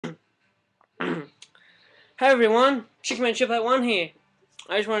Hey everyone, Chickman Chiplet 1 here.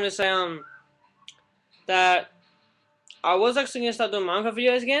 I just wanted to say that I was actually gonna start doing Minecraft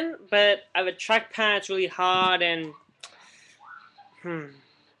videos again, but I have a trackpad, it's really hard and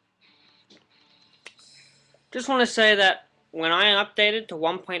just want to say that when I updated to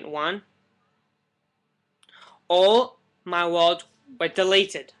 1.1, all my worlds were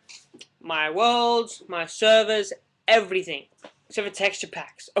deleted. My worlds, my servers, everything. Except for texture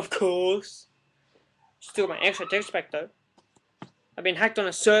packs, of course. Still got my extra texture pack though. I've been hacked on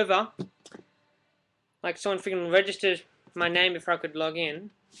a server. Like someone freaking registered my name before I could log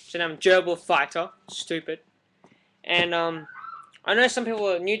in. Said I'm Gerbil Fighter. Stupid. And I know some people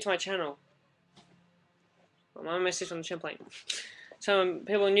are new to my channel. My message on the Champlain. Some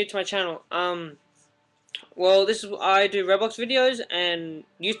people are new to my channel. Well, this is I do Roblox videos and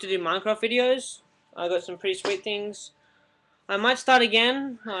used to do Minecraft videos. I got some pretty sweet things. I might start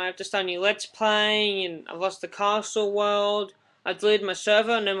again. I have to start a new Let's Play, and I've lost the castle world. I deleted my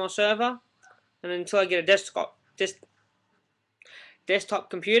server, no more server. And until I get a desktop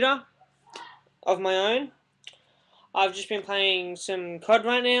computer of my own. I've just been playing some COD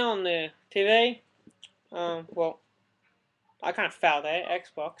right now on the TV. Well, I kind of failed there,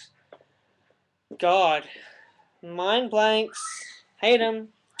 Xbox. God. Mind blanks. Hate them.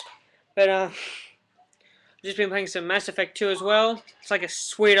 But, I've just been playing some Mass Effect 2 as well. It's like a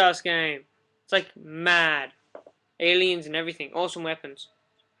sweet-ass game. It's like mad. Aliens and everything. Awesome weapons.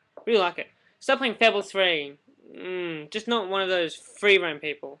 Really like it. Start playing Fable 3. Just not one of those free-roam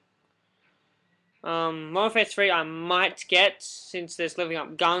people. Modern Warfare 3 I might get, since there's leveling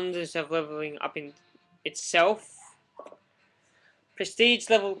up guns instead of leveling up in itself. Prestige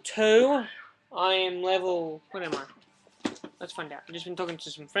level 2. I am level... what am I? Let's find out. I've just been talking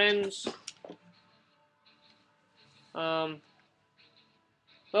to some friends. Level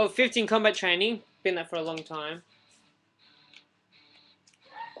 15 combat training. Been that for a long time.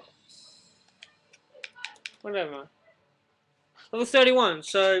 Whatever. Level 31,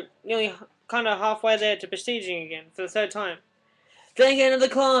 so nearly kind of halfway there to prestiging again for the third time. Then get another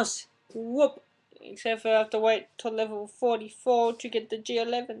class. Whoop. Except for I have to wait till level 44 to get the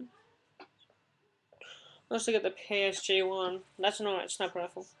G11. I also get the PSG one. That's an alright sniper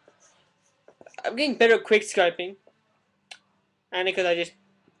rifle. I'm getting better at quick scoping. And because I just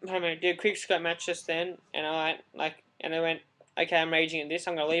did a quick scope match just then, and I went, okay, I'm raging at this.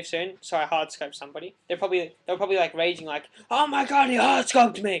 I'm gonna leave soon, so I hard scoped somebody. They're probably like raging, like, oh my god, he hard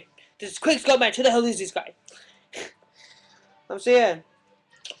scoped me. This is quick scope match. Who the hell is this guy? So yeah.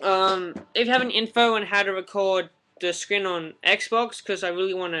 If you have any info on how to record the screen on Xbox, because I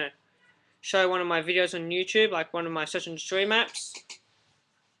really want to show one of my videos on YouTube, like one of my search and destroy maps.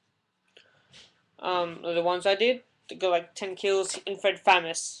 The ones I did to go like 10 kills, infrared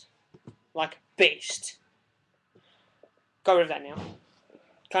famous, like beast. Got rid of that now.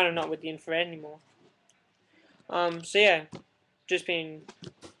 Kind of not with the infrared anymore. So yeah, just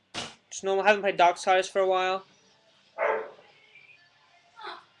normal. Haven't played Darksiders for a while.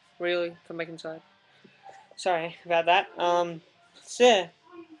 Really, come back inside. Sorry about that. So yeah.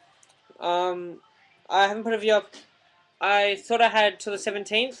 I haven't put a video up. I thought I had till the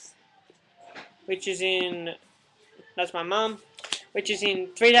 17th, which is in. That's my mum, which is in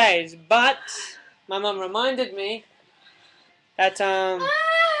 3 days. But my mum reminded me that what? I'm gonna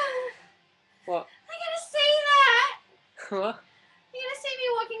see that. What? You're gonna see me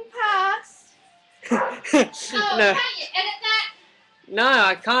walking past. Oh, No. can't you edit that? No,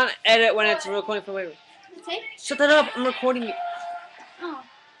 I can't edit when it's recording for me. Shut that up! I'm recording you. Oh.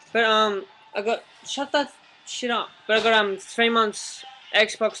 But I got shut that shit up. But I got 3 months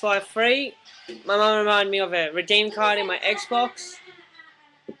Xbox Live free. My mum reminded me of a redeem card in my Xbox.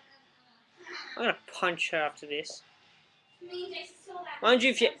 I'm gonna punch her after this. Mind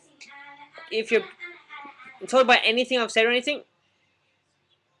you, if you're told by anything I've said or anything,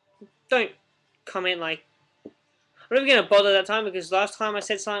 don't comment like. I'm not even gonna bother that time, because last time I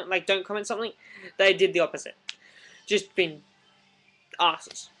said something like don't comment something, they did the opposite. Just been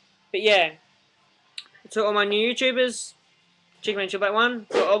asses. But yeah, to all my new YouTubers, Chickman Chiplet 1,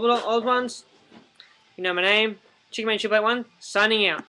 for all the old ones, you know my name, Chickman Chiplet 1, signing out.